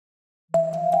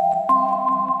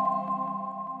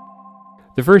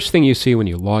The first thing you see when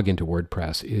you log into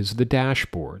WordPress is the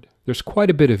dashboard. There's quite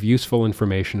a bit of useful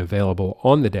information available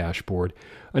on the dashboard.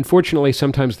 Unfortunately,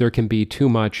 sometimes there can be too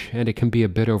much and it can be a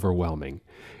bit overwhelming.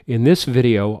 In this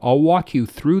video, I'll walk you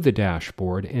through the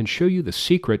dashboard and show you the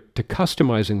secret to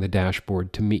customizing the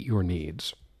dashboard to meet your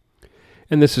needs.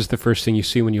 And this is the first thing you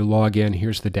see when you log in.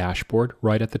 Here's the dashboard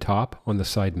right at the top on the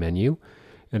side menu.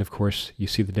 And of course, you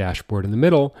see the dashboard in the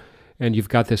middle. And you've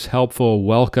got this helpful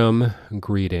welcome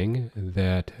greeting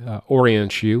that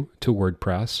orients you to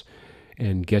WordPress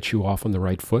and gets you off on the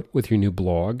right foot with your new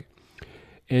blog.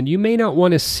 And you may not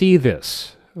want to see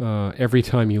this every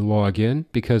time you log in,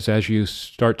 because as you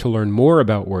start to learn more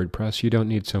about WordPress, you don't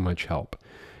need so much help.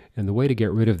 And the way to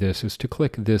get rid of this is to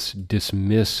click this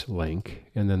dismiss link,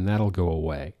 and then that'll go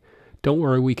away. Don't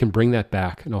worry, we can bring that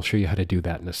back, and I'll show you how to do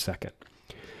that in a second.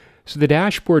 So the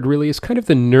dashboard really is kind of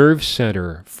the nerve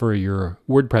center for your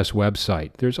WordPress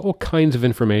website. There's all kinds of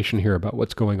information here about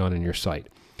what's going on in your site.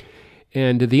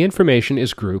 And the information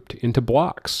is grouped into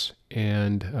blocks.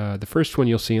 And the first one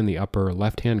you'll see in the upper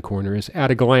left-hand corner is At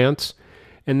a Glance.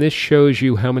 And this shows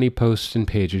you how many posts and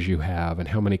pages you have and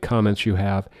how many comments you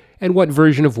have and what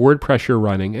version of WordPress you're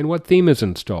running and what theme is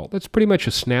installed. That's pretty much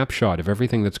a snapshot of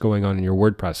everything that's going on in your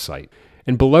WordPress site.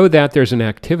 And below that, there's an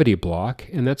activity block,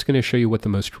 and that's going to show you what the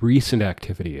most recent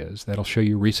activity is. That'll show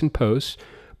you recent posts,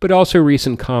 but also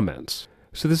recent comments.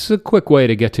 So this is a quick way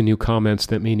to get to new comments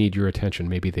that may need your attention.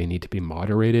 Maybe they need to be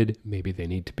moderated. Maybe they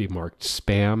need to be marked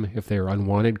spam if they're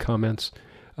unwanted comments.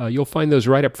 You'll find those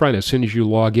right up front as soon as you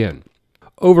log in.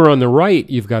 Over on the right,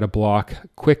 you've got a block,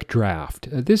 Quick Draft.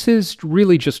 This is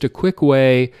really just a quick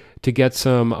way to get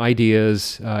some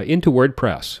ideas into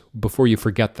WordPress before you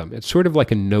forget them. It's sort of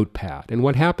like a notepad. And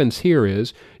what happens here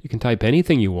is you can type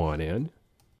anything you want in.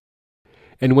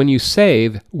 And when you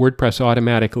save, WordPress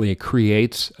automatically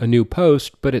creates a new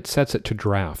post, but it sets it to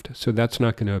draft. So that's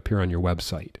not going to appear on your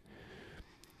website.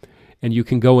 And you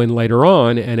can go in later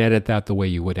on and edit that the way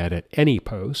you would edit any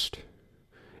post.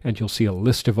 And you'll see a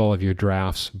list of all of your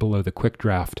drafts below the Quick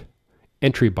Draft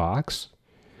entry box.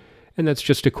 And that's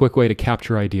just a quick way to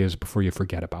capture ideas before you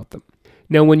forget about them.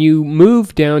 Now, when you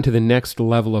move down to the next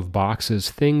level of boxes,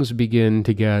 things begin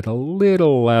to get a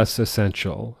little less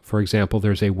essential. For example,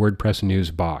 there's a WordPress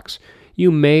News Box. You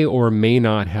may or may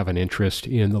not have an interest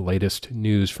in the latest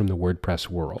news from the WordPress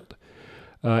world.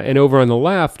 And over on the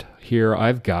left here,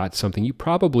 I've got something you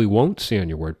probably won't see on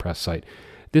your WordPress site.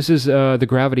 This is the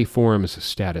Gravity Forms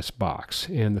status box.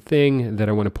 And the thing that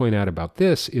I want to point out about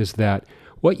this is that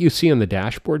what you see on the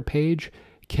dashboard page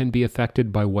can be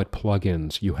affected by what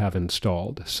plugins you have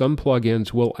installed. Some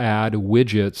plugins will add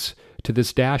widgets to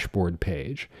this dashboard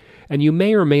page, and you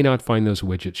may or may not find those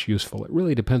widgets useful. It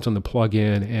really depends on the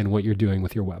plugin and what you're doing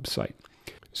with your website.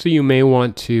 So you may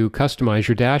want to customize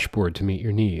your dashboard to meet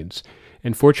your needs.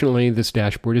 And fortunately, this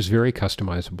dashboard is very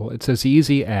customizable. It's as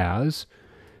easy as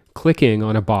clicking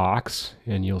on a box,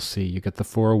 and you'll see you get the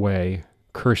four-way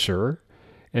cursor.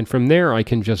 And from there, I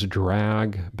can just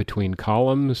drag between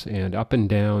columns and up and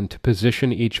down to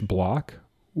position each block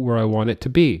where I want it to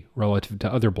be relative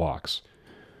to other blocks.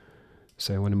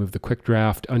 So I want to move the Quick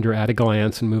Draft under At a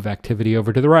Glance and move activity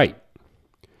over to the right.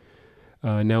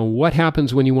 Now, what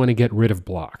happens when you want to get rid of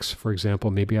blocks? For example,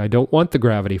 maybe I don't want the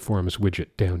Gravity Forms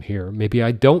widget down here. Maybe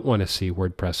I don't want to see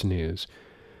WordPress News.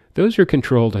 Those are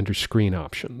controlled under Screen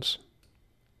Options.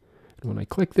 And when I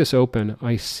click this open,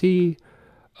 I see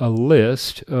a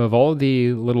list of all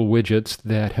the little widgets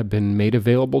that have been made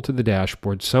available to the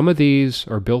dashboard. Some of these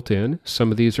are built in.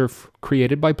 Some of these are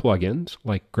created by plugins,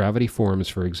 like Gravity Forms,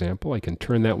 for example. I can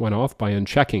turn that one off by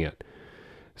unchecking it.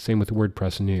 Same with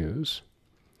WordPress News.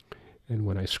 And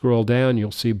when I scroll down,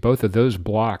 you'll see both of those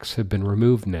blocks have been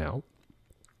removed now.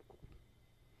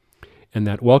 And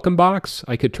that welcome box,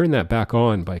 I could turn that back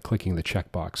on by clicking the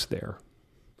checkbox there.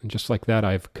 And just like that,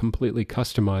 I've completely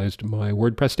customized my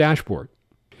WordPress dashboard.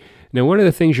 Now, one of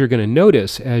the things you're going to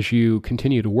notice as you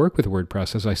continue to work with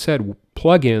WordPress, as I said,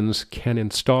 plugins can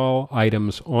install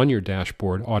items on your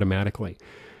dashboard automatically.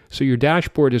 So your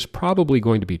dashboard is probably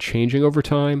going to be changing over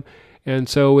time, and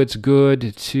so it's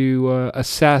good to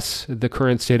assess the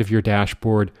current state of your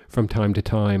dashboard from time to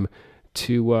time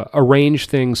to arrange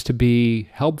things to be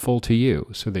helpful to you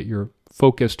so that you're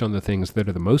focused on the things that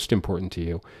are the most important to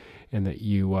you and that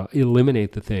you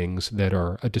eliminate the things that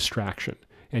are a distraction.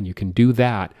 And you can do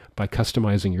that by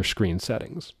customizing your screen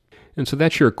settings. And so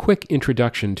that's your quick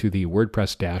introduction to the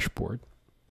WordPress dashboard.